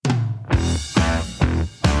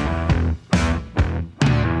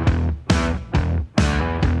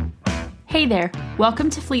Hey there, welcome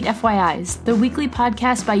to Fleet FYIs, the weekly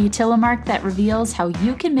podcast by Utilimark that reveals how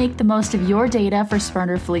you can make the most of your data for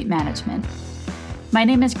smarter fleet management. My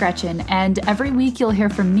name is Gretchen, and every week you'll hear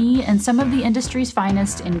from me and some of the industry's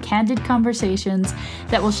finest in candid conversations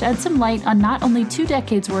that will shed some light on not only 2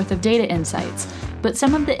 decades worth of data insights, but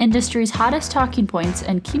some of the industry's hottest talking points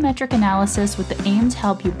and key metric analysis with the aim to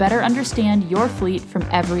help you better understand your fleet from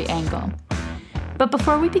every angle. But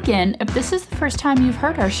before we begin, if this is the first time you've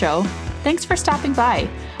heard our show, thanks for stopping by.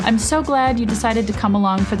 I'm so glad you decided to come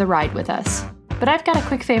along for the ride with us. But I've got a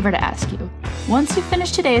quick favor to ask you. Once you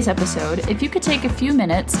finish today's episode, if you could take a few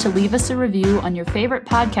minutes to leave us a review on your favorite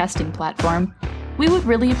podcasting platform, we would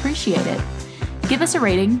really appreciate it. Give us a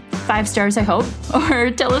rating, 5 stars I hope,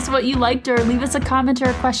 or tell us what you liked or leave us a comment or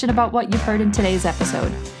a question about what you've heard in today's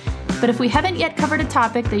episode. But if we haven't yet covered a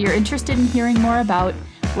topic that you're interested in hearing more about,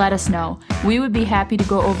 let us know. We would be happy to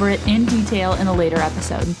go over it in detail in a later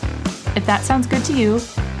episode. If that sounds good to you,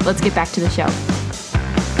 let's get back to the show.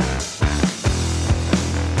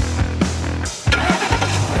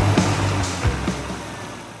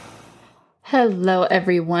 Hello,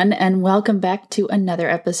 everyone, and welcome back to another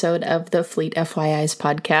episode of the Fleet FYIs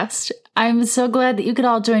podcast. I'm so glad that you could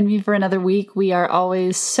all join me for another week. We are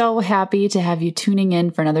always so happy to have you tuning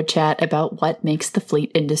in for another chat about what makes the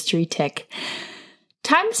fleet industry tick.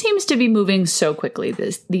 Time seems to be moving so quickly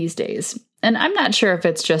these days, and I'm not sure if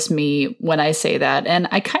it's just me when I say that, and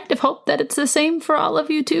I kind of hope that it's the same for all of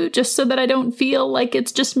you too, just so that I don't feel like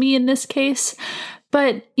it's just me in this case.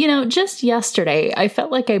 But, just yesterday, I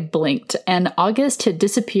felt like I blinked, and August had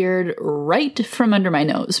disappeared right from under my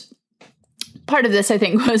nose. Part of this, I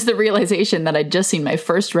think, was the realization that I'd just seen my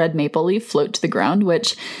first red maple leaf float to the ground,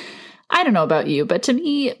 which, I don't know about you, but to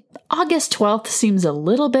me, August 12th seems a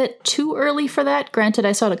little bit too early for that. Granted,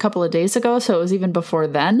 I saw it a couple of days ago, so it was even before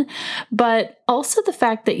then. But also the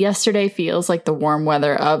fact that yesterday feels like the warm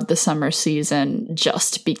weather of the summer season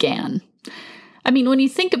just began. I mean, when you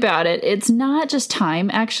think about it, it's not just time,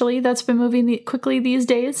 actually, that's been moving quickly these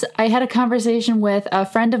days. I had a conversation with a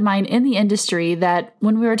friend of mine in the industry that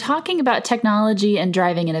when we were talking about technology and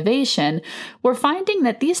driving innovation, we're finding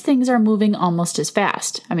that these things are moving almost as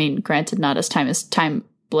fast. I mean, granted, not as time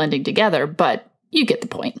blending together, but you get the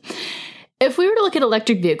point. If we were to look at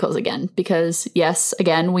electric vehicles again, because yes,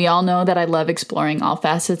 again, we all know that I love exploring all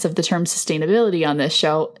facets of the term sustainability on this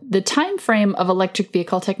show, the time frame of electric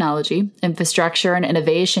vehicle technology, infrastructure, and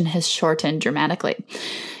innovation has shortened dramatically.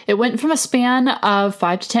 It went from a span of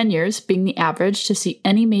 5 to 10 years being the average to see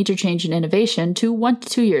any major change in innovation to 1 to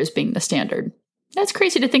 2 years being the standard. That's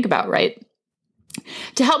crazy to think about, right?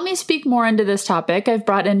 To help me speak more into this topic, I've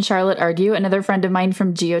brought in Charlotte Argue, another friend of mine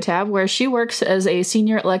from Geotab, where she works as a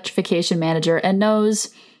senior electrification manager and knows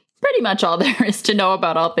pretty much all there is to know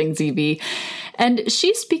about all things EV. And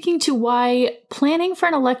she's speaking to why planning for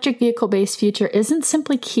an electric vehicle-based future isn't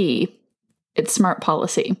simply key, it's smart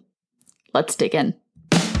policy. Let's dig in.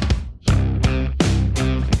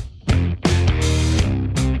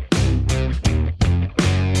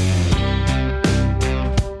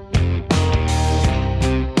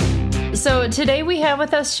 So today we have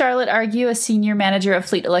with us Charlotte Argue, a senior manager of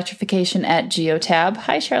fleet electrification at Geotab.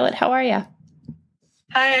 Hi, Charlotte. How are you?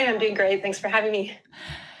 Hi, I'm doing great. Thanks for having me.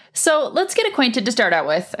 So let's get acquainted to start out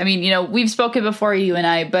with. I mean, we've spoken before, you and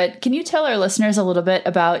I, but can you tell our listeners a little bit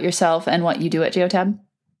about yourself and what you do at Geotab?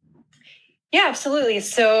 Yeah, absolutely.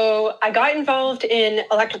 So I got involved in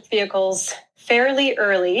electric vehicles fairly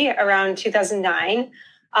early, around 2009.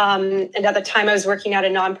 And at the time, I was working at a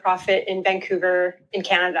nonprofit in Vancouver, in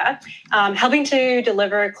Canada, helping to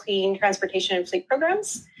deliver clean transportation and fleet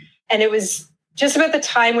programs. And it was just about the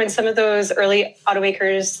time when some of those early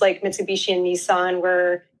automakers like Mitsubishi and Nissan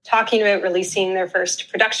were talking about releasing their first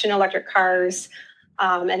production electric cars.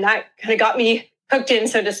 And that kind of got me hooked in,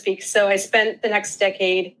 so to speak. So I spent the next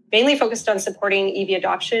decade mainly focused on supporting EV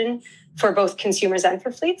adoption for both consumers and for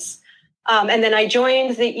fleets. And then I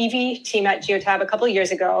joined the EV team at Geotab a couple of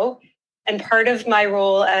years ago. And part of my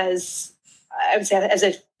role as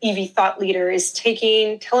an EV thought leader is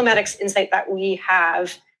taking telematics insight that we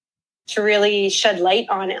have to really shed light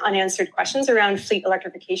on unanswered questions around fleet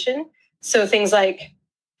electrification. So things like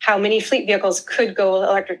how many fleet vehicles could go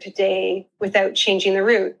electric today without changing the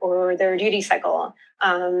route or their duty cycle?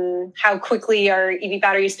 How quickly are EV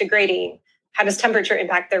batteries degrading? How does temperature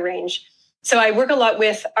impact their range? So I work a lot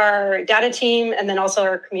with our data team and then also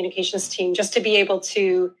our communications team just to be able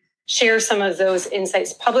to share some of those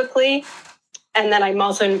insights publicly. And then I'm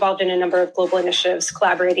also involved in a number of global initiatives,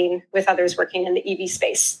 collaborating with others working in the EV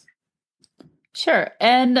space. Sure.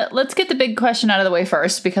 And let's get the big question out of the way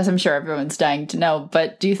first, because I'm sure everyone's dying to know.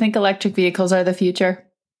 But do you think electric vehicles are the future?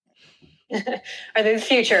 Are they the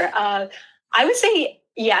future? I would say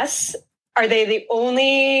yes. Are they the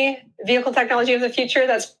only vehicle technology of the future?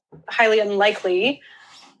 That's highly unlikely.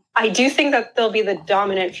 I do think that they'll be the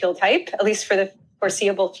dominant fuel type, at least for the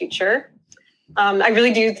foreseeable future. I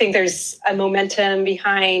really do think there's a momentum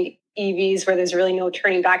behind EVs where there's really no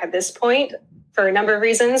turning back at this point for a number of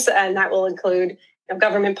reasons, and that will include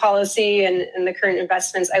government policy and the current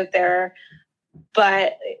investments out there.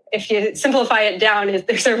 But if you simplify it down,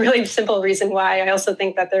 there's a really simple reason why I also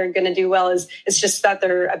think that they're going to do well. It's just that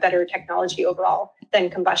they're a better technology overall than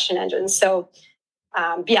combustion engines. So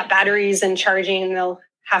batteries and charging, they'll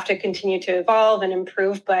have to continue to evolve and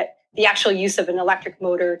improve, but the actual use of an electric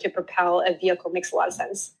motor to propel a vehicle makes a lot of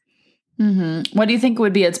sense. Mm-hmm. What do you think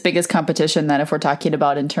would be its biggest competition then if we're talking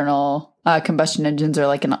about internal combustion engines or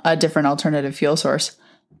like a different alternative fuel source?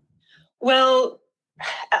 Well,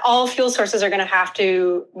 all fuel sources are going to have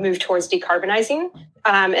to move towards decarbonizing.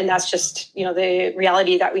 And that's just, the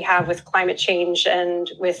reality that we have with climate change and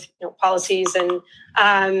with policies and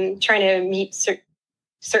trying to meet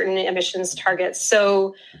certain emissions targets.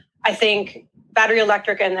 So I think battery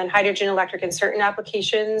electric and then hydrogen electric in certain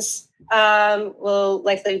applications will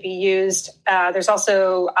likely be used. There's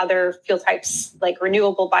also other fuel types like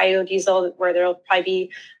renewable biodiesel where there'll probably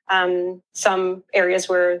be some areas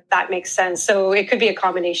where that makes sense. So it could be a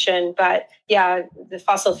combination, but the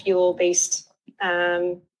fossil fuel based,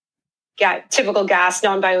 typical gas,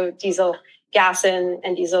 non-biodiesel gas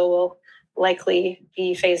and diesel will likely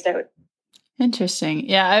be phased out. Interesting.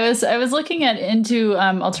 Yeah, I was looking into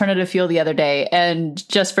alternative fuel the other day, and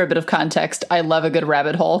just for a bit of context, I love a good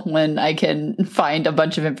rabbit hole when I can find a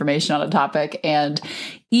bunch of information on a topic. And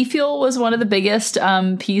e-fuel was one of the biggest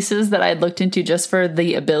pieces that I had looked into just for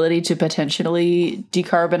the ability to potentially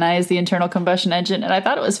decarbonize the internal combustion engine. And I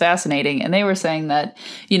thought it was fascinating. And they were saying that,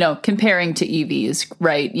 comparing to EVs,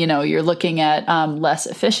 right, you're looking at less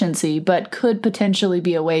efficiency, but could potentially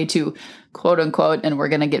be a way to, quote unquote, and we're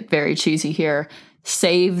going to get very cheesy here,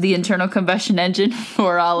 save the internal combustion engine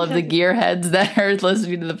for all of the gearheads that are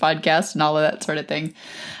listening to the podcast and all of that sort of thing.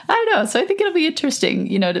 I don't know. So I think it'll be interesting,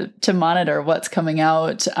 to monitor what's coming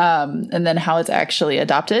out and then how it's actually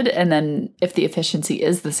adopted. And then if the efficiency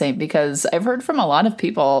is the same, because I've heard from a lot of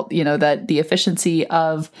people, that the efficiency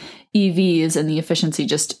of EVs and the efficiency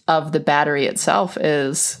just of the battery itself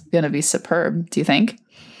is going to be superb. Do you think?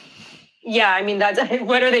 Yeah, I mean, that's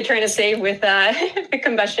what are they trying to save with a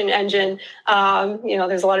combustion engine?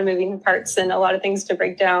 There's a lot of moving parts and a lot of things to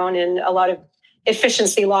break down and a lot of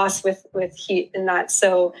efficiency loss with heat and that.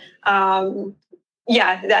 So,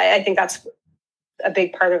 I think that's a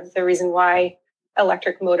big part of the reason why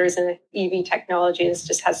electric motors and EV technology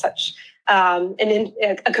just has such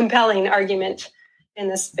a compelling argument in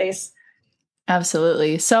this space.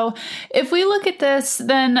 Absolutely. So if we look at this,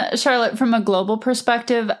 then Charlotte, from a global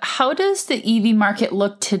perspective, how does the EV market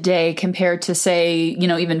look today compared to, say,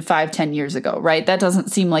 even 5-10 years ago, right? That doesn't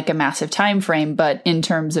seem like a massive time frame, but in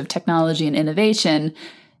terms of technology and innovation,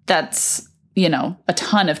 that's, a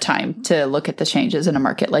ton of time to look at the changes in a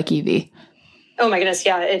market like EV. Oh my goodness.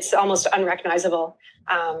 Yeah. It's almost unrecognizable.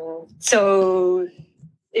 So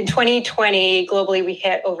in 2020, globally, we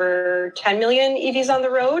hit over 10 million EVs on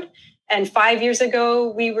the road. And 5 years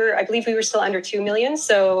ago, I believe we were still under 2 million.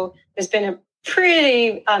 So there's been a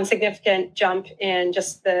pretty significant jump in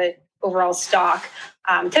just the overall stock.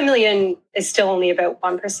 10 million is still only about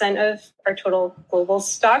 1% of our total global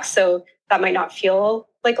stock. So that might not feel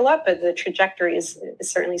like a lot, but the trajectory is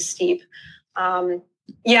certainly steep.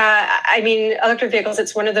 Electric vehicles,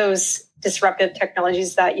 it's one of those disruptive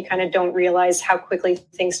technologies that you kind of don't realize how quickly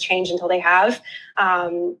things change until they have.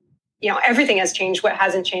 Everything has changed. What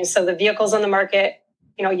hasn't changed? So the vehicles on the market,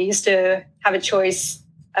 you used to have a choice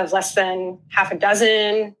of less than half a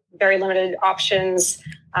dozen, very limited options.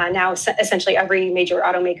 Now, essentially every major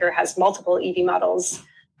automaker has multiple EV models.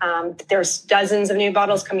 There's dozens of new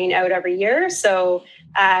models coming out every year. So,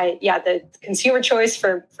 the consumer choice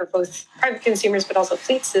for both private consumers, but also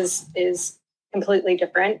fleets is completely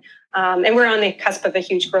different. And we're on the cusp of a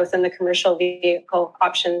huge growth in the commercial vehicle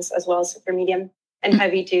options as well as for medium and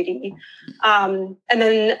heavy duty. And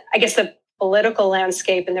then I guess the political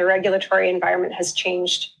landscape and the regulatory environment has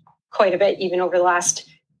changed quite a bit, even over the last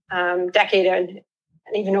decade and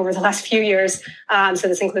even over the last few years. So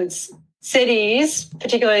this includes cities,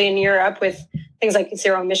 particularly in Europe, with things like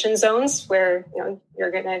zero emission zones where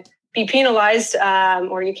you're going to be penalized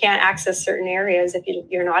or you can't access certain areas if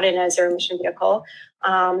you're not in a zero emission vehicle.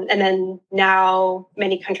 And then now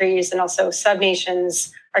many countries and also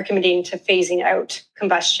sub-nations are committing to phasing out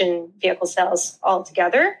combustion vehicle sales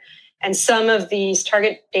altogether. And some of these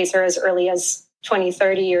target dates are as early as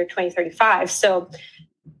 2030 or 2035. So,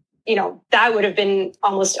 that would have been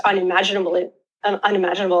almost unimaginable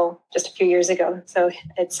just a few years ago. So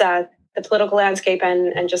it's the political landscape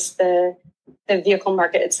and just the vehicle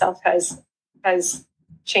market itself has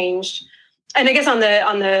changed. And I guess on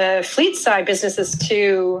the fleet side, businesses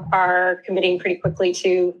too are committing pretty quickly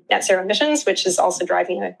to net zero emissions, which is also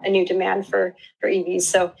driving a new demand for EVs.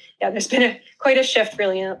 So yeah, there's been quite a shift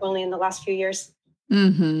really only in the last few years.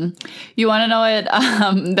 Mm-hmm. You want to know what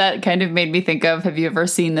that kind of made me think of? Have you ever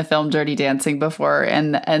seen the film Dirty Dancing before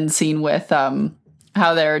and seen with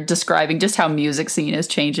how they're describing just how music scene is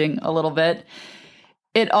changing a little bit?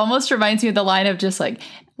 It almost reminds me of the line of just like,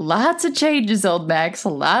 lots of changes, old Max,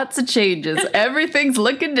 lots of changes. Everything's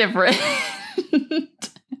looking different.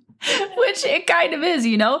 Which it kind of is,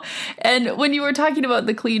 And when you were talking about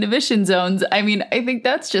the clean emission zones, I mean, I think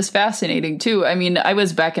that's just fascinating too. I mean, I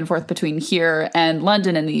was back and forth between here and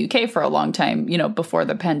London in the UK for a long time, before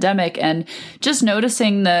the pandemic, and just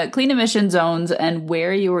noticing the clean emission zones and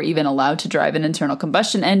where you were even allowed to drive an internal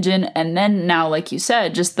combustion engine. And then now, like you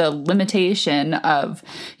said, just the limitation of,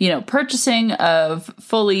 purchasing of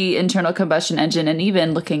fully internal combustion engine and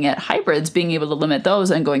even looking at hybrids, being able to limit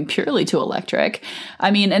those and going purely to electric.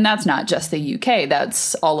 I mean, and that's not just the UK,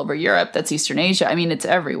 that's all over Europe, that's Eastern Asia. I mean, it's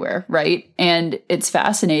everywhere, right? And it's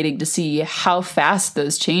fascinating to see how fast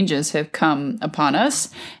those changes have come upon us.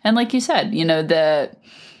 And like you said,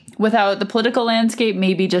 without the political landscape,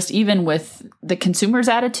 maybe just even with the consumers'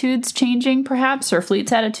 attitudes changing perhaps, or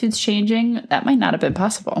fleets' attitudes changing, that might not have been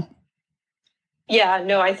possible. Yeah,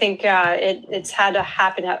 no, I think it's had to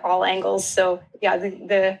happen at all angles. So yeah,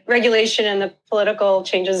 the regulation and the political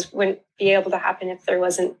changes wouldn't be able to happen if there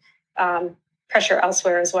wasn't pressure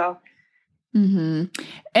elsewhere as well. Mm-hmm.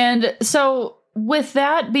 And so with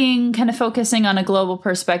that being kind of focusing on a global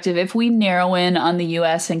perspective, if we narrow in on the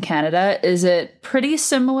US and Canada, is it pretty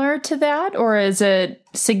similar to that, or is it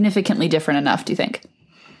significantly different enough, do you think?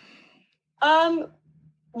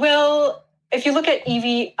 Well, if you look at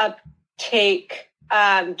EV uptake,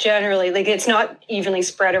 generally, like it's not evenly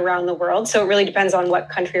spread around the world. So it really depends on what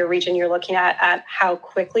country or region you're looking at how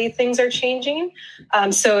quickly things are changing.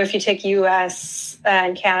 So if you take US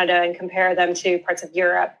and Canada and compare them to parts of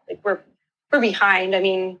Europe, like we're behind. I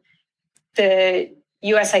mean, the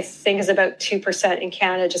US, I think, is about 2%, in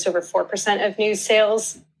Canada, just over 4% of new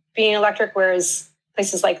sales being electric, whereas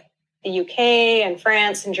places like the UK and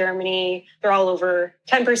France and Germany, they're all over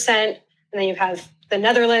 10%. And then you have the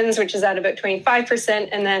Netherlands, which is at about 25%.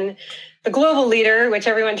 And then the global leader, which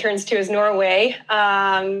everyone turns to, is Norway,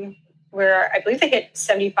 where I believe they hit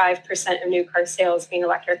 75% of new car sales being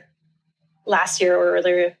electric last year or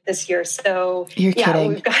earlier this year. So You're kidding.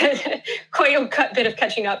 We've got quite a bit of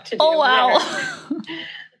catching up to do. Oh, wow.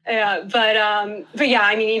 Yeah, but yeah,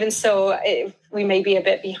 I mean, even so, we may be a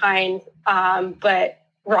bit behind, but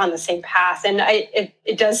we're on the same path. And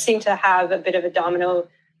it does seem to have a bit of a domino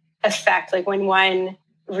effect. Like when one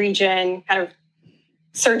region kind of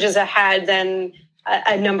surges ahead, then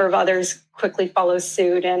a number of others quickly follow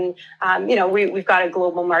suit. And, we've got a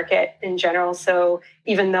global market in general. So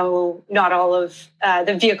even though not all of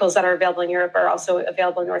the vehicles that are available in Europe are also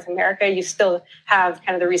available in North America, you still have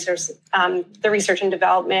kind of the research and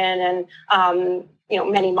development. And,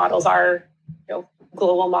 many models are,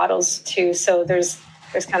 global models too. So there's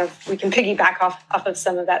kind of, we can piggyback off of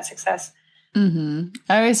some of that success. Mm-hmm.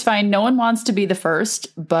 I always find no one wants to be the first,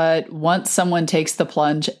 but once someone takes the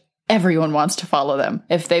plunge, everyone wants to follow them.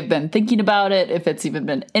 If they've been thinking about it, if it's even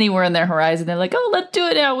been anywhere in their horizon, they're like, oh, let's do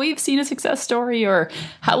it now. We've seen a success story, or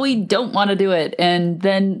how we don't want to do it. And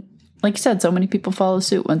then, like you said, so many people follow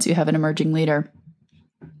suit once you have an emerging leader.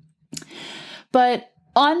 But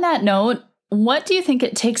on that note, what do you think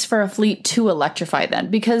it takes for a fleet to electrify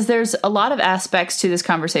then? Because there's a lot of aspects to this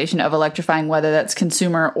conversation of electrifying, whether that's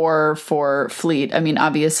consumer or for fleet. I mean,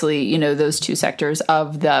 obviously, those two sectors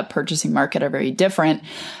of the purchasing market are very different.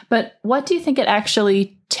 But what do you think it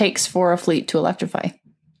actually takes for a fleet to electrify?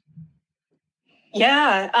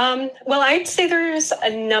 Yeah, well, I'd say there's a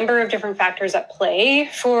number of different factors at play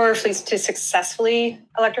for fleets to successfully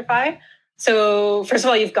electrify. So first of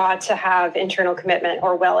all, you've got to have internal commitment,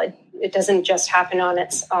 or it doesn't just happen on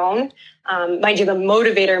its own. Mind you, the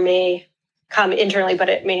motivator may come internally, but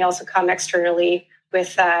it may also come externally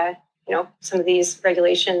with, some of these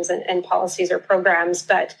regulations and policies or programs.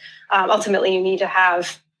 But ultimately, you need to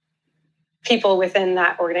have people within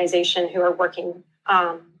that organization who are working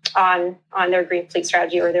on their green fleet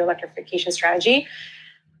strategy or their electrification strategy.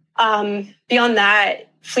 Beyond that,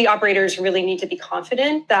 fleet operators really need to be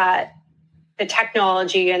confident that the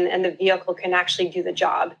technology and the vehicle can actually do the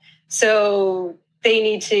job. So they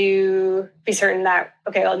need to be certain that,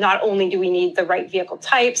 okay, well, not only do we need the right vehicle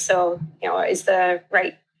type, so, is the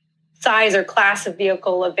right size or class of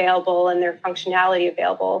vehicle available and their functionality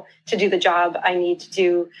available to do the job I need to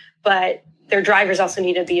do, but their drivers also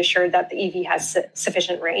need to be assured that the EV has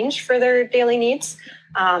sufficient range for their daily needs,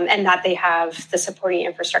 and that they have the supporting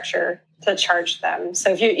infrastructure to charge them.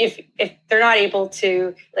 So if they're not able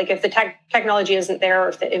to, like if the technology isn't there or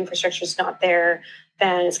if the infrastructure is not there,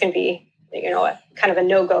 then it's going to be kind of a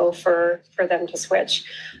no-go for them to switch.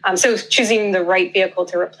 So choosing the right vehicle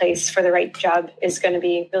to replace for the right job is going to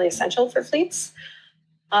be really essential for fleets.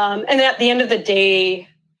 And at the end of the day,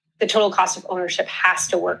 the total cost of ownership has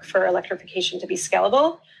to work for electrification to be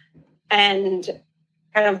scalable. And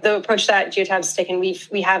kind of the approach that Geotab's taken,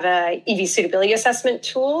 we have a EV suitability assessment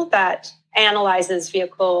tool that analyzes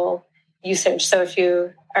vehicle usage. So if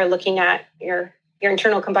you are looking at your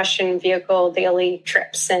internal combustion vehicle daily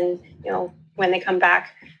trips and when they come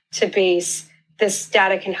back to base, this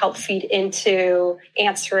data can help feed into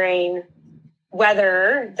answering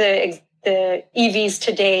whether the EVs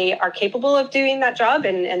today are capable of doing that job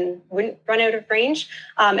and wouldn't run out of range.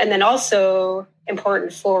 And then also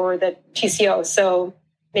important for the TCO. So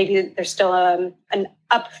maybe there's still an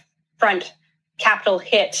upfront capital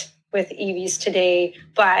hit with EVs today,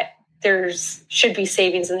 but should be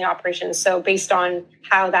savings in the operation. So based on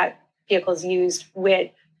how that vehicle is used,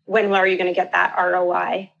 when are you going to get that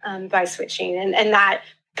ROI by switching? And that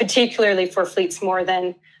particularly for fleets more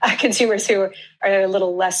than consumers who are a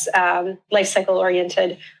little less life cycle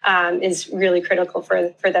oriented is really critical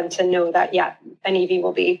for them to know that, an EV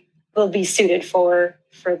will be suited for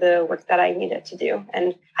the work that I need it to do.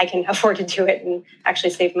 And I can afford to do it and actually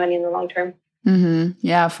save money in the long term. Mm-hmm.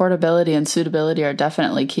 Yeah, affordability and suitability are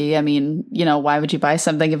definitely key. I mean, why would you buy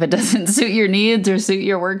something if it doesn't suit your needs or suit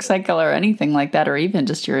your work cycle or anything like that, or even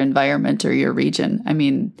just your environment or your region? I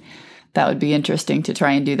mean, that would be interesting to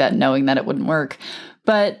try and do that knowing that it wouldn't work.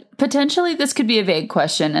 But potentially this could be a vague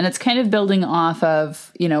question, and it's kind of building off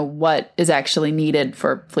of, what is actually needed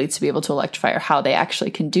for fleets to be able to electrify or how they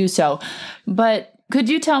actually can do so. But could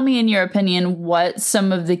you tell me, in your opinion, what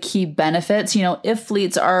some of the key benefits, if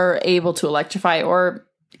fleets are able to electrify, or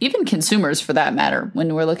even consumers for that matter,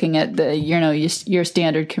 when we're looking at the, your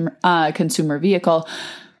standard consumer vehicle,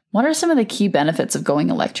 what are some of the key benefits of going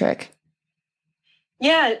electric?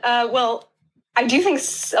 Yeah, well, I do think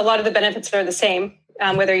a lot of the benefits are the same,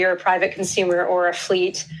 whether you're a private consumer or a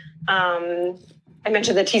fleet. I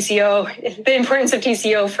mentioned the TCO, the importance of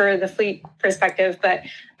TCO for the fleet perspective, but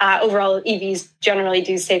overall EVs generally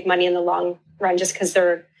do save money in the long run just because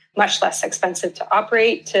they're much less expensive to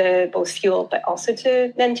operate, to both fuel, but also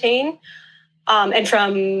to maintain. And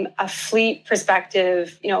from a fleet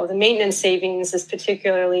perspective, the maintenance savings is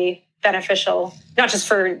particularly beneficial, not just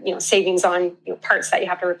for savings on parts that you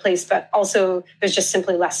have to replace, but also there's just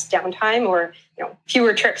simply less downtime or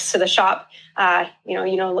fewer trips to the shop.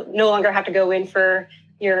 You no longer have to go in for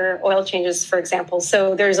your oil changes, for example.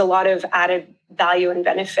 So there's a lot of added value and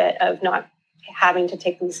benefit of not having to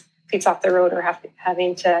take these fleets off the road or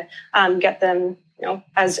having to get them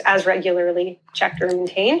as regularly checked or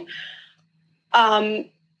maintained.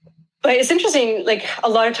 But it's interesting, like a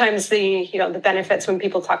lot of times the benefits when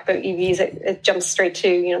people talk about EVs, it jumps straight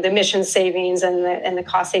to, the emission savings and the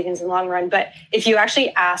cost savings in the long run. But if you actually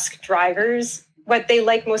ask drivers what they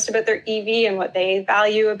like most about their EV and what they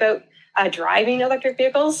value about driving electric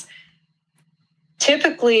vehicles,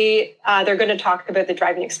 typically they're going to talk about the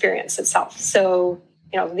driving experience itself. So,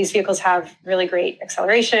 these vehicles have really great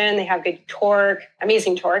acceleration. They have good torque,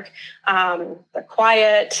 amazing torque. They're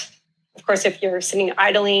quiet. Of course, if you're sitting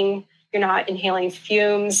idling, you're not inhaling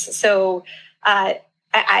fumes. So I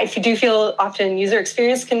do feel often user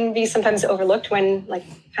experience can be sometimes overlooked when kind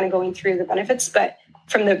of going through the benefits. But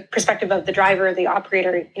from the perspective of the driver or the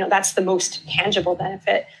operator, that's the most tangible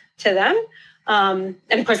benefit to them. And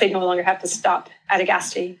of course, they no longer have to stop at a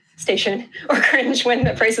gas station or cringe when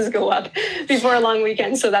the prices go up before a long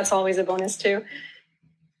weekend. So that's always a bonus too.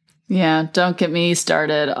 Yeah, don't get me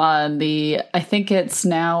started on I think it's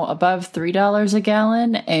now above $3 a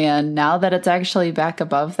gallon. And now that it's actually back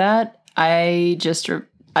above that, I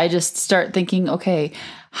just start thinking, okay,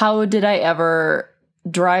 how did I ever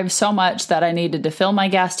drive so much that I needed to fill my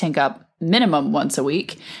gas tank up minimum once a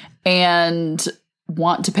week and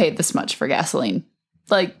want to pay this much for gasoline?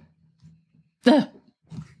 Don't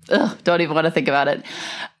even want to think about it.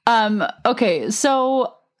 Okay,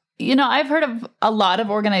 so I've heard of a lot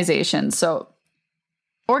of organizations. So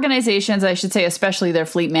organizations, I should say, especially their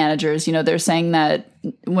fleet managers, they're saying that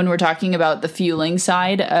when we're talking about the fueling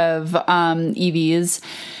side of EVs,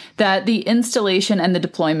 that the installation and the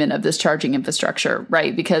deployment of this charging infrastructure,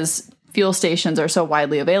 right? Because fuel stations are so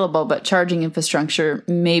widely available, but charging infrastructure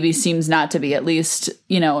maybe seems not to be, at least,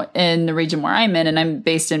 in the region where I'm in, and I'm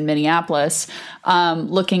based in Minneapolis,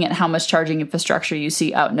 looking at how much charging infrastructure you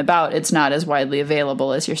see out and about, it's not as widely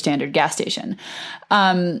available as your standard gas station.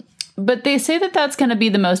 But they say that that's going to be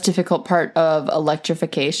the most difficult part of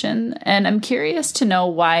electrification. And I'm curious to know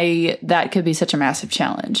why that could be such a massive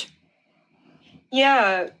challenge.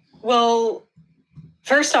 Yeah, well,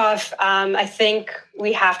 first off, I think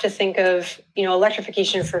we have to think of,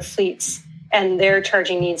 electrification for fleets and their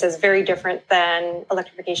charging needs as very different than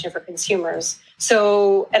electrification for consumers.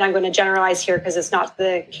 So, and I'm going to generalize here because it's not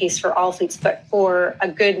the case for all fleets, but for a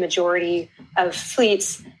good majority of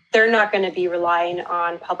fleets, they're not going to be relying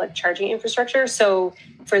on public charging infrastructure. So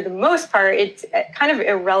for the most part, it's kind of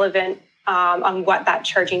irrelevant on what that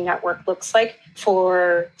charging network looks like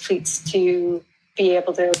for fleets to be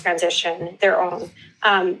able to transition their own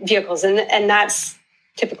vehicles. And that's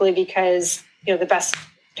typically because, the best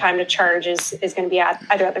time to charge is going to be at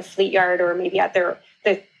either at their fleet yard or maybe at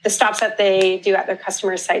the stops that they do at their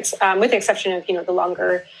customer sites, with the exception of, the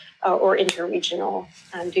longer or interregional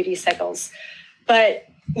duty cycles. But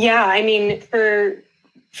yeah, I mean,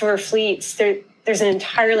 for fleets, there's an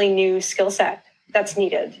entirely new skill set that's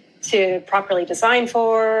needed to properly design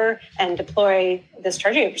for and deploy this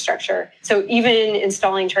charging infrastructure. So even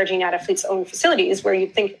installing charging at a fleet's own facilities where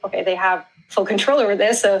you'd think, okay, they have full control over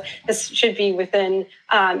this, so this should be within,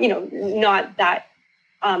 not that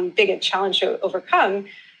big a challenge to overcome.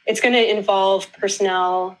 It's going to involve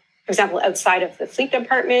personnel, for example, outside of the fleet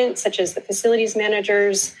department, such as the facilities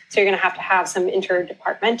managers. So you're going to have some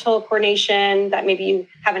interdepartmental coordination that maybe you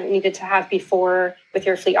haven't needed to have before with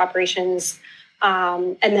your fleet operations.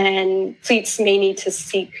 And then fleets may need to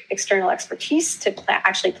seek external expertise to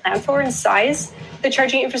actually plan for and size the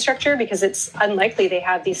charging infrastructure because it's unlikely they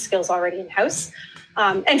have these skills already in-house.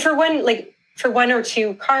 And for one or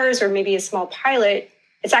two cars or maybe a small pilot,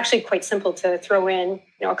 it's actually quite simple to throw in,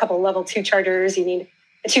 a couple of level 2 chargers. You need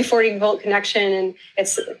a 240 volt connection, and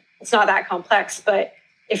it's not that complex. But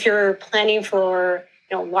if you're planning for,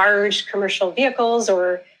 large commercial vehicles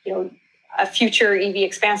or, a future EV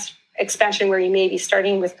expansion where you may be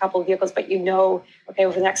starting with a couple of vehicles, but okay,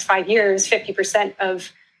 over the next 5 years, 50%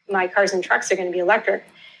 of my cars and trucks are going to be electric.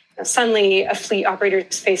 Suddenly, a fleet operator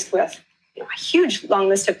is faced with a huge long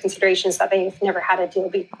list of considerations that they've never had to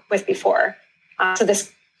deal with before. So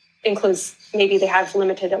this includes maybe they have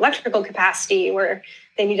limited electrical capacity where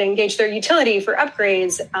they need to engage their utility for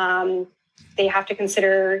upgrades. They have to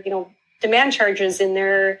consider, demand charges in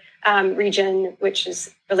their region, which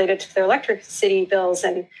is related to their electricity bills.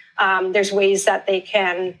 And there's ways that they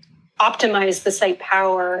can optimize the site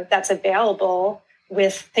power that's available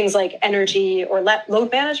with things like energy or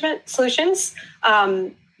load management solutions.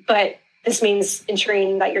 But this means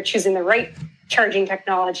ensuring that you're choosing the right charging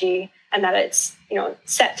technology and that it's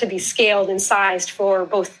set to be scaled and sized for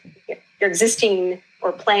both your existing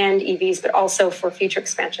or planned EVs, but also for future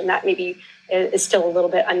expansion that maybe is still a little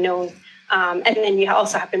bit unknown. And then you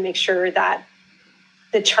also have to make sure that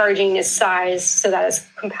the charging is sized so that it's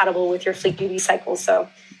compatible with your fleet duty cycle. So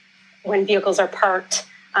when vehicles are parked,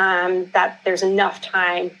 that there's enough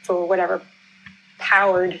time for whatever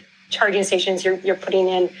powered charging stations you're putting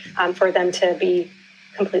in for them to be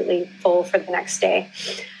completely full for the next day.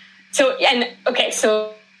 So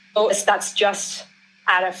that's just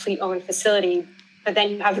at a fleet-owned facility. But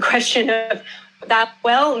then you have the question of that,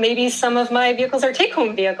 well, maybe some of my vehicles are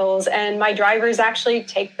take-home vehicles and my drivers actually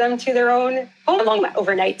take them to their own home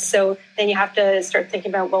overnight. So then you have to start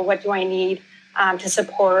thinking about, well, what do I need to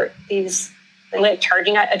support these, like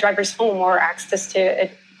charging at a driver's home or access to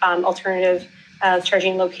alternative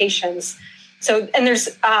charging locations. So, and there's,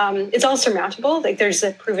 it's all surmountable. Like there's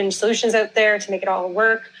proven solutions out there to make it all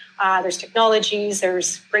work. There's technologies,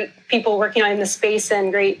 there's great people working on the space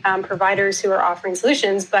and great providers who are offering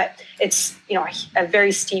solutions, but it's, a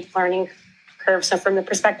very steep learning curve. So from the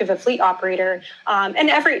perspective of fleet operator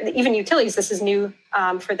and even utilities, this is new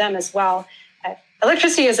for them as well.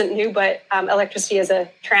 Electricity isn't new, but electricity as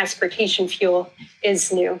a transportation fuel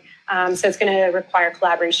is new. So it's going to require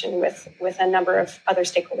collaboration with a number of other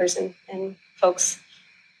stakeholders and folks.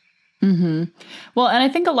 Mm-hmm. Well, and I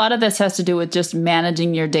think a lot of this has to do with just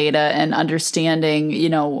managing your data and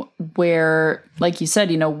understanding, where, like you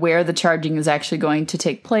said, where the charging is actually going to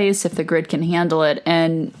take place, if the grid can handle it.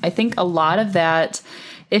 And I think a lot of that,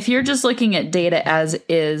 if you're just looking at data as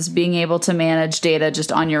is, being able to manage data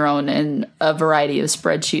just on your own in a variety of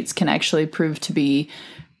spreadsheets can actually prove to be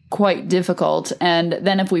quite difficult. And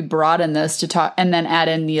then if we broaden this to talk and then add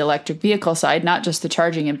in the electric vehicle side, not just the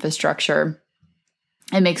charging infrastructure,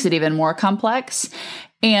 it makes it even more complex.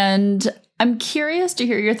 And I'm curious to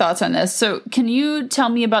hear your thoughts on this. So can you tell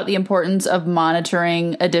me about the importance of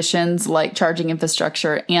monitoring additions like charging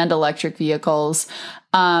infrastructure and electric vehicles?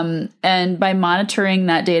 And by monitoring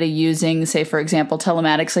that data using, say, for example,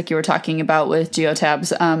 telematics, like you were talking about with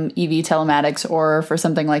Geotab's EV telematics, or for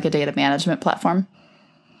something like a data management platform?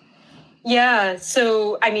 Yeah.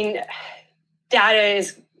 So, I mean, data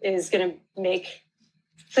is going to make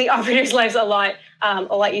fleet operators' lives a lot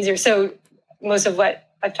easier. So most of what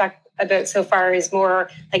I've talked about so far is more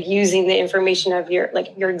like using the information of your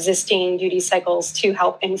existing duty cycles to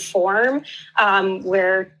help inform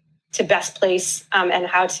where to best place and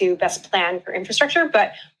how to best plan for infrastructure.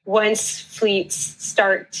 But once fleets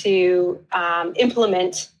start to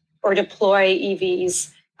implement or deploy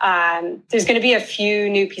EVs, there's going to be a few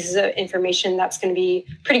new pieces of information that's going to be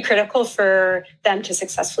pretty critical for them to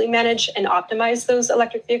successfully manage and optimize those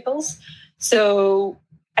electric vehicles. So,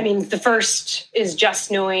 I mean, the first is just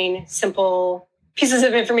knowing simple pieces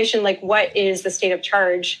of information like what is the state of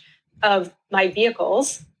charge of my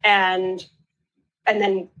vehicles, and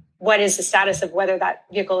then what is the status of whether that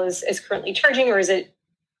vehicle is currently charging or is it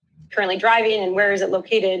currently driving, and where is it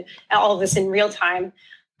located, and all of this in real time.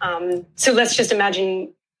 So let's just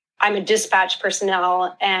imagine I'm a dispatch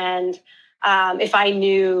personnel, and if I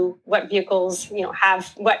knew what vehicles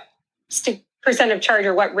have what percent of charge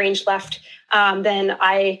or what range left, then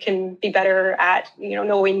I can be better at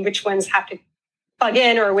knowing which ones have to plug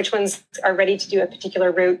in or which ones are ready to do a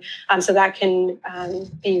particular route. So that can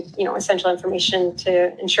be essential information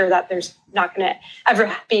to ensure that there's not going to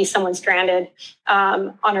ever be someone stranded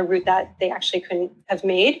on a route that they actually couldn't have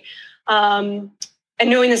made. And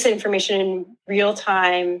knowing this information in real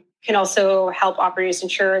time can also help operators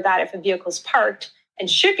ensure that if a vehicle is parked and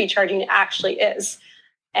should be charging, it actually is.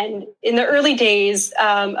 And in the early days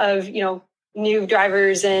of new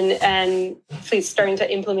drivers and fleets starting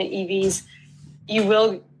to implement EVs, you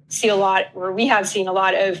will see a lot, or we have seen a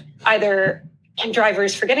lot of either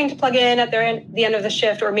drivers forgetting to plug in at the end of the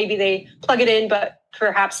shift, or maybe they plug it in, but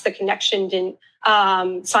perhaps the connection didn't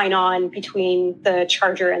sign on between the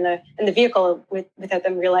charger and the vehicle without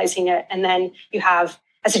them realizing it. And then you have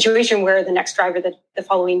a situation where the next driver the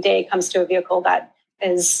following day comes to a vehicle that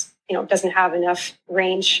is doesn't have enough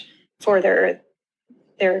range for their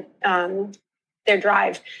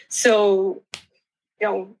drive. So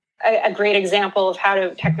a great example of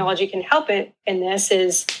how technology can help it in this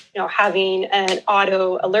is having an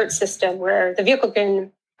auto alert system where the vehicle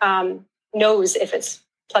can knows if it's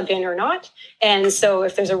plugged in or not. And so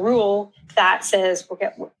if there's a rule that says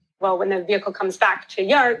when the vehicle comes back to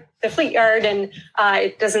the fleet yard, and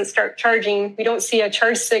it doesn't start charging, we don't see a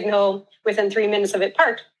charge signal within 3 minutes of it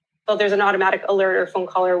parked, well, there's an automatic alert or phone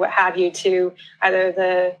call or what have you to either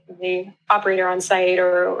the operator on site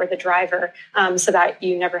or the driver, so that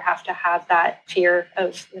you never have to have that fear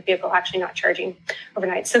of the vehicle actually not charging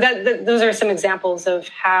overnight. So those are some examples of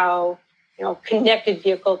how connected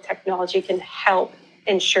vehicle technology can help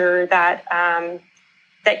ensure that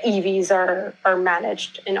that EVs are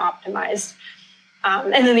managed and optimized.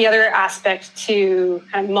 And then the other aspect to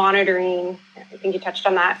kind of monitoring, I think you touched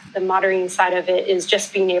on that, the monitoring side of it is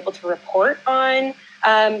just being able to report on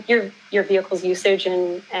your vehicle's usage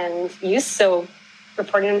and use. So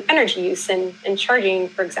reporting energy use and charging,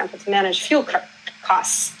 for example, to manage fuel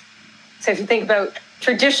costs. So if you think about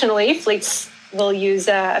traditionally, fleets will use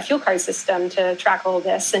a fuel card system to track all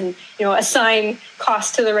this and assign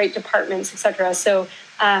costs to the right departments, et cetera. So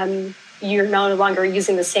you're no longer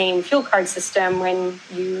using the same fuel card system when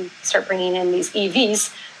you start bringing in these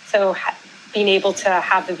EVs. So being able to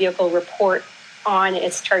have the vehicle report on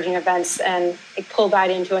its charging events and pull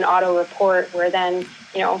that into an auto report where then,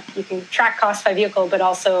 you can track costs by vehicle, but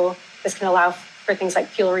also this can allow for things like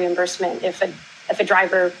fuel reimbursement. If a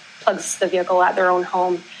driver plugs the vehicle at their own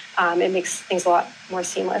home, it makes things a lot more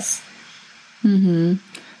seamless. Mm-hmm.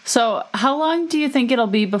 So how long do you think it'll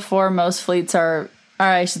be before most fleets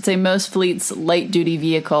most fleets' light-duty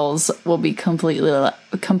vehicles will be completely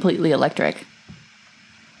electric?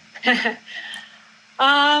 If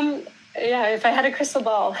I had a crystal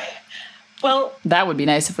ball. Well, that would be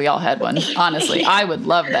nice if we all had one. Honestly, I would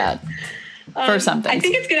love that for something. I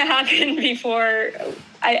think it's going to happen before.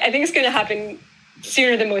 I think it's going to happen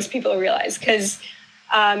sooner than most people realize, because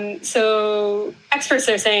so experts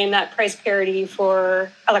are saying that price parity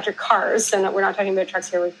for electric cars, and we're not talking about trucks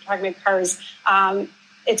here, we're talking about cars,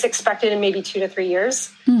 it's expected in maybe 2 to 3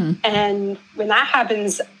 years. And when that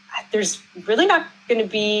happens, there's really not going to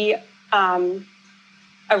be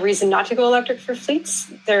a a reason not to go electric for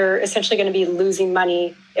fleets. They're essentially going to be losing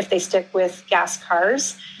money if they stick with gas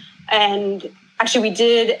cars. And actually, we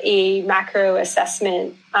did a macro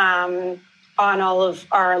assessment on all of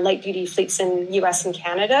our light-duty fleets in US and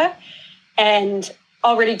Canada. And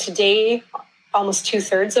already today, almost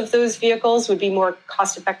 2/3 of those vehicles would be more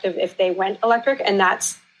cost-effective if they went electric. And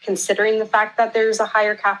that's considering the fact that there's a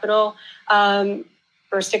higher capital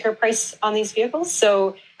or sticker price on these vehicles.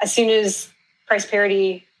 So as soon as price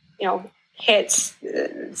parity, hits,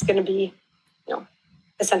 it's going to be,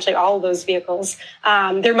 essentially all of those vehicles.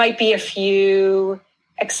 There might be a few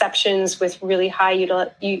exceptions with really high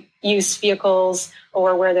use vehicles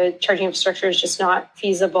or where the charging infrastructure is just not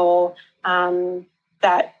feasible,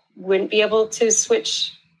 that wouldn't be able to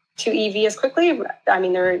switch to EV as quickly. I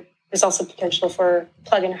mean, there's also potential for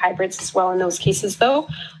plug-in hybrids as well in those cases, though.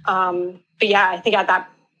 But yeah, I think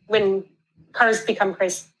when cars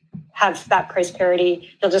have that price parity,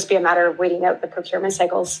 it'll just be a matter of waiting out the procurement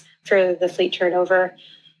cycles for the fleet turnover.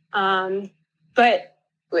 But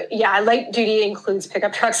yeah, light duty includes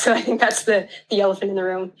pickup trucks, so I think that's the elephant in the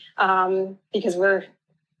room, because we're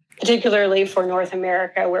particularly for North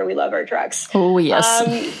America where we love our trucks. Oh yes.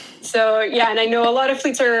 So yeah, and I know a lot of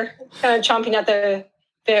fleets are kind of chomping at the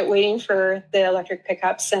bit, waiting for the electric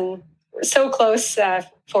pickups, and we're so close.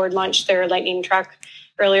 Ford launched their Lightning truck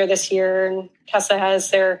earlier this year, and Tesla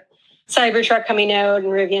has their Cybertruck coming out, and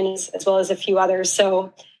Rivian as well as a few others.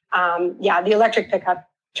 So yeah, the electric pickup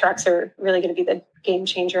trucks are really going to be the game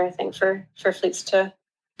changer, I think, for fleets to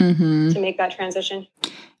make that transition.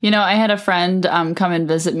 I had a friend come and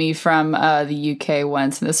visit me from the UK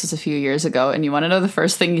once, and this was a few years ago. And you want to know the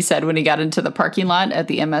first thing he said when he got into the parking lot at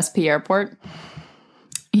the MSP airport?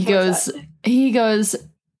 He goes,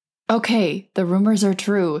 okay, the rumors are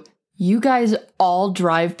true. You guys all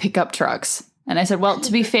drive pickup trucks. And I said, well,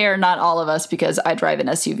 to be fair, not all of us, because I drive an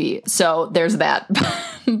SUV. So there's that.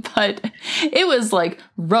 But it was like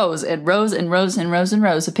rows and rows and rows and rows and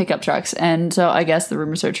rows of pickup trucks. And so I guess the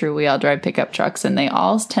rumors are true. We all drive pickup trucks, and they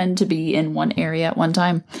all tend to be in one area at one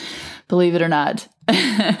time, believe it or not.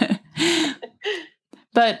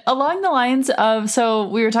 But along the lines of, so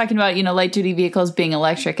we were talking about, light duty vehicles being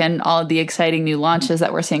electric and all of the exciting new launches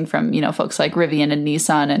that we're seeing from, folks like Rivian and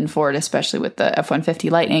Nissan and Ford, especially with the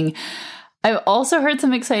F-150 Lightning. I've also heard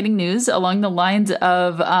some exciting news along the lines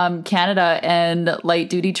of Canada and light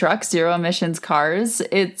duty trucks, zero emissions cars.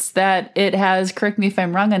 It's that it has, correct me if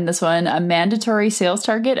I'm wrong on this one, a mandatory sales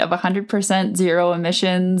target of 100% zero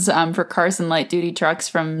emissions for cars and light duty trucks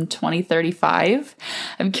from 2035.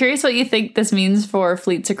 I'm curious what you think this means for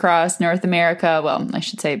fleets across North America. Well, I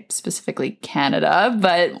should say specifically Canada,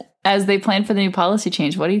 but as they plan for the new policy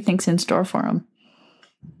change, what do you think's in store for them?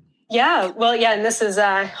 Yeah, well, yeah, and this is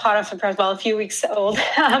hot off the press, well, a few weeks old,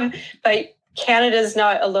 but Canada's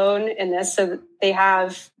not alone in this. So they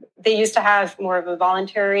used to have more of a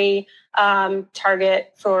voluntary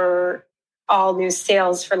target for all new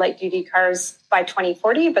sales for light duty cars by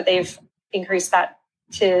 2040, but they've increased that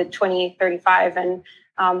to 2035 and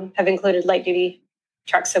have included light duty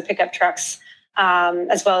trucks, so pickup trucks,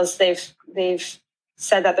 as well as they've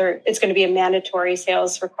said that it's going to be a mandatory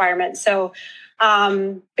sales requirement. So.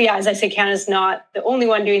 But yeah, as I say, Canada's not the only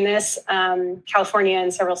one doing this. California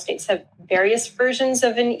and several states have various versions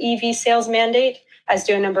of an EV sales mandate, as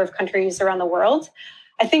do a number of countries around the world.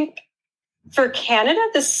 I think for Canada,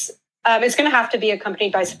 this it's going to have to be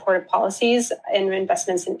accompanied by supportive policies and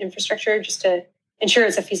investments in infrastructure just to ensure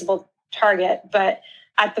it's a feasible target. But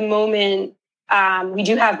at the moment, we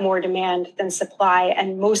do have more demand than supply,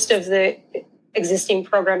 and most of the existing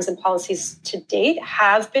programs and policies to date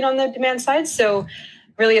have been on the demand side. So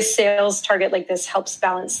really a sales target like this helps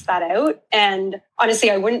balance that out. And honestly,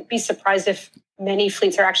 I wouldn't be surprised if many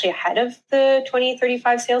fleets are actually ahead of the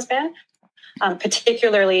 2035 sales ban,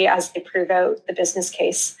 particularly as they prove out the business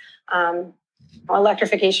case.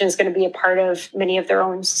 Electrification is going to be a part of many of their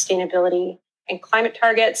own sustainability and climate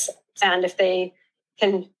targets. And if they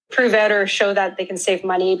can prove out or show that they can save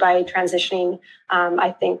money by transitioning,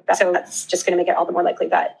 I think that's just going to make it all the more likely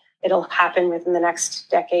that it'll happen within the next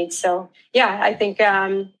decade. So yeah, I think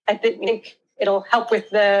it'll help with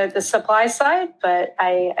the supply side, but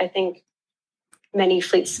I think many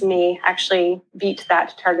fleets may actually beat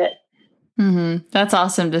that target. Mm-hmm. That's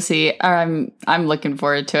awesome to see. I'm looking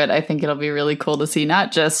forward to it. I think it'll be really cool to see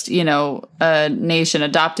not just, a nation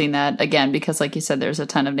adopting that again, because like you said, there's a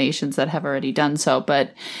ton of nations that have already done so.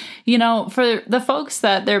 But, for the folks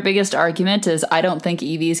that their biggest argument is, I don't think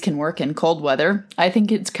EVs can work in cold weather. I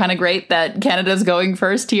think it's kind of great that Canada's going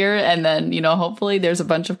first here. And then, hopefully there's a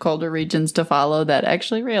bunch of colder regions to follow that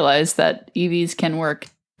actually realize that EVs can work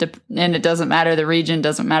and it doesn't matter the region,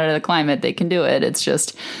 doesn't matter the climate, they can do it. It's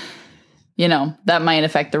just, that might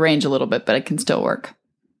affect the range a little bit, but it can still work.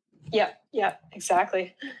 Yeah,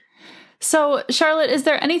 exactly. So, Charlotte, is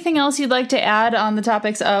there anything else you'd like to add on the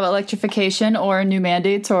topics of electrification or new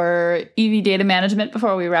mandates or EV data management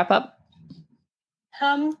before we wrap up?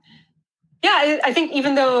 I think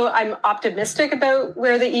even though I'm optimistic about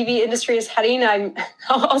where the EV industry is heading, I'm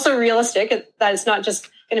also realistic that it's not just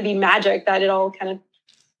going to be magic, that it all kind of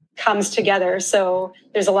comes together. So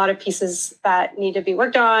there's a lot of pieces that need to be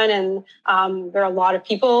worked on. And there are a lot of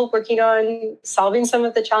people working on solving some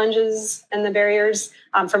of the challenges and the barriers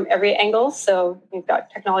from every angle. So we've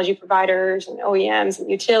got technology providers and OEMs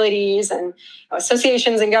and utilities and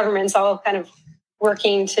associations and governments all kind of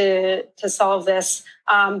working to solve this.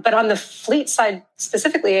 But on the fleet side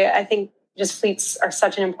specifically, I think just fleets are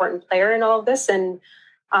such an important player in all of this. And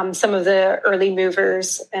some of the early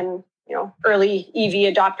movers and early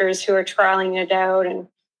EV adopters who are trialing it out and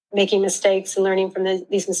making mistakes and learning from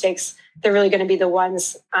these mistakes, they're really going to be the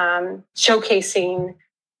ones showcasing,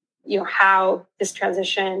 how this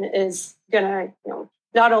transition is going to,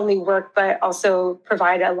 not only work, but also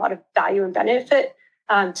provide a lot of value and benefit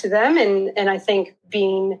to them. And I think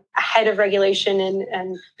being ahead of regulation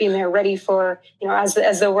and being there ready for, as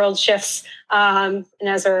the world shifts and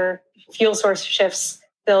as our fuel source shifts,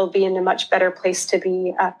 they'll be in a much better place to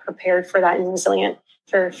be prepared for that and resilient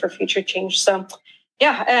for future change. So,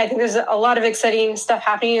 I think there's a lot of exciting stuff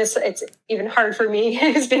happening. It's even hard for me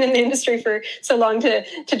who's been in the industry for so long to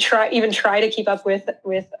try to keep up with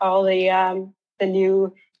all the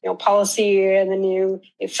new policy and the new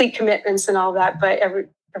fleet commitments and all that. But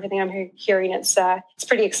everything I'm hearing, it's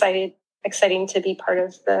pretty exciting to be part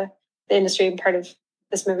of the industry and part of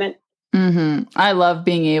this movement. Mm-hmm. I love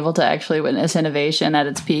being able to actually witness innovation at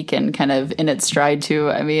its peak and kind of in its stride too.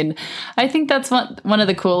 I mean, I think that's one of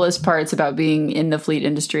the coolest parts about being in the fleet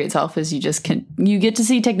industry itself is you get to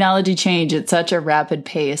see technology change at such a rapid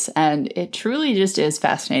pace. And it truly just is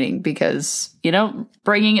fascinating because,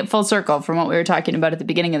 bringing it full circle from what we were talking about at the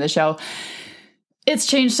beginning of the show, it's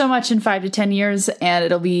changed so much in 5 to 10 years. And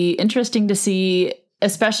it'll be interesting to see,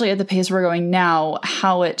 especially at the pace we're going now,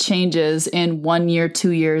 how it changes in 1 year, 2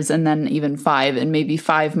 years, and then even 5. And maybe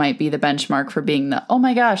 5 might be the benchmark for being oh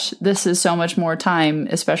my gosh, this is so much more time,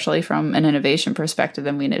 especially from an innovation perspective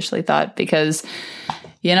than we initially thought. Because,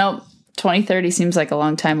 2030 seems like a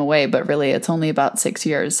long time away, but really it's only about 6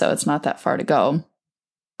 years. So it's not that far to go.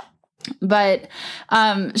 But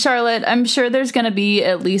Charlotte, I'm sure there's going to be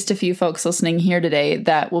at least a few folks listening here today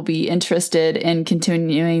that will be interested in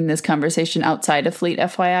continuing this conversation outside of Fleet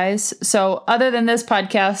FYIs. So other than this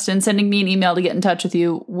podcast and sending me an email to get in touch with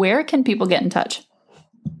you, where can people get in touch?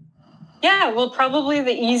 Yeah, well, probably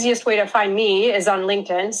the easiest way to find me is on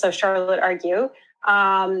LinkedIn. So Charlotte Argue.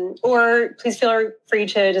 Or please feel free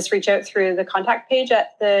to just reach out through the contact page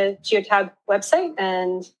at the Geotab website.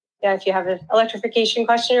 And if you have an electrification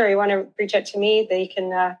question or you want to reach out to me, they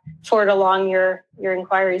can forward along your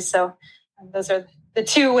inquiries. So those are the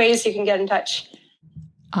 2 ways you can get in touch.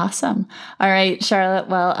 Awesome. All right, Charlotte.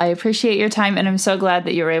 Well, I appreciate your time, and I'm so glad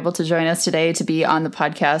that you were able to join us today to be on the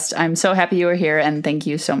podcast. I'm so happy you were here, and thank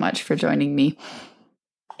you so much for joining me.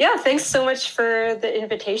 Yeah, thanks so much for the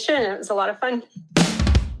invitation. It was a lot of fun.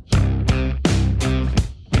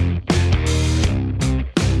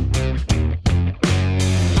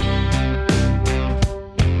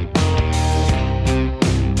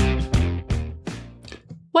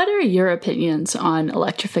 What are your opinions on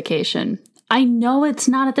electrification? I know it's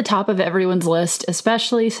not at the top of everyone's list,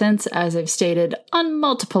 especially since, as I've stated on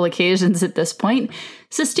multiple occasions at this point,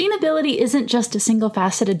 sustainability isn't just a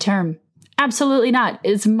single-faceted term. Absolutely not.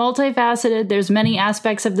 It's multifaceted, there's many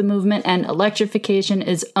aspects of the movement, and electrification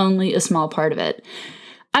is only a small part of it.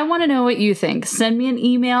 I want to know what you think. Send me an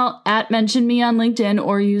email at mention me on LinkedIn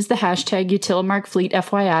or use the hashtag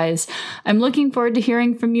UtilimarkFleetFYIs. I'm looking forward to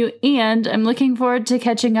hearing from you, and I'm looking forward to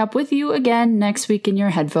catching up with you again next week in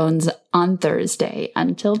your headphones on Thursday.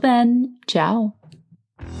 Until then, ciao.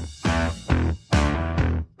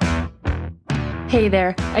 Hey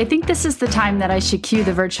there. I think this is the time that I should cue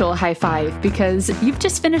the virtual high five because you've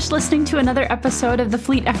just finished listening to another episode of the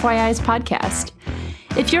Fleet FYIs podcast.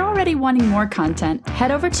 If you're already wanting more content,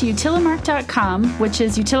 head over to utilimark.com, which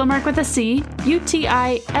is Utilimark with a C,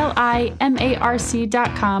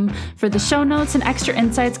 UTILIMARC.com for the show notes and extra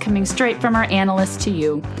insights coming straight from our analysts to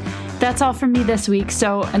you. That's all from me this week,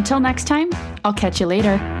 so until next time, I'll catch you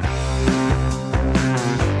later.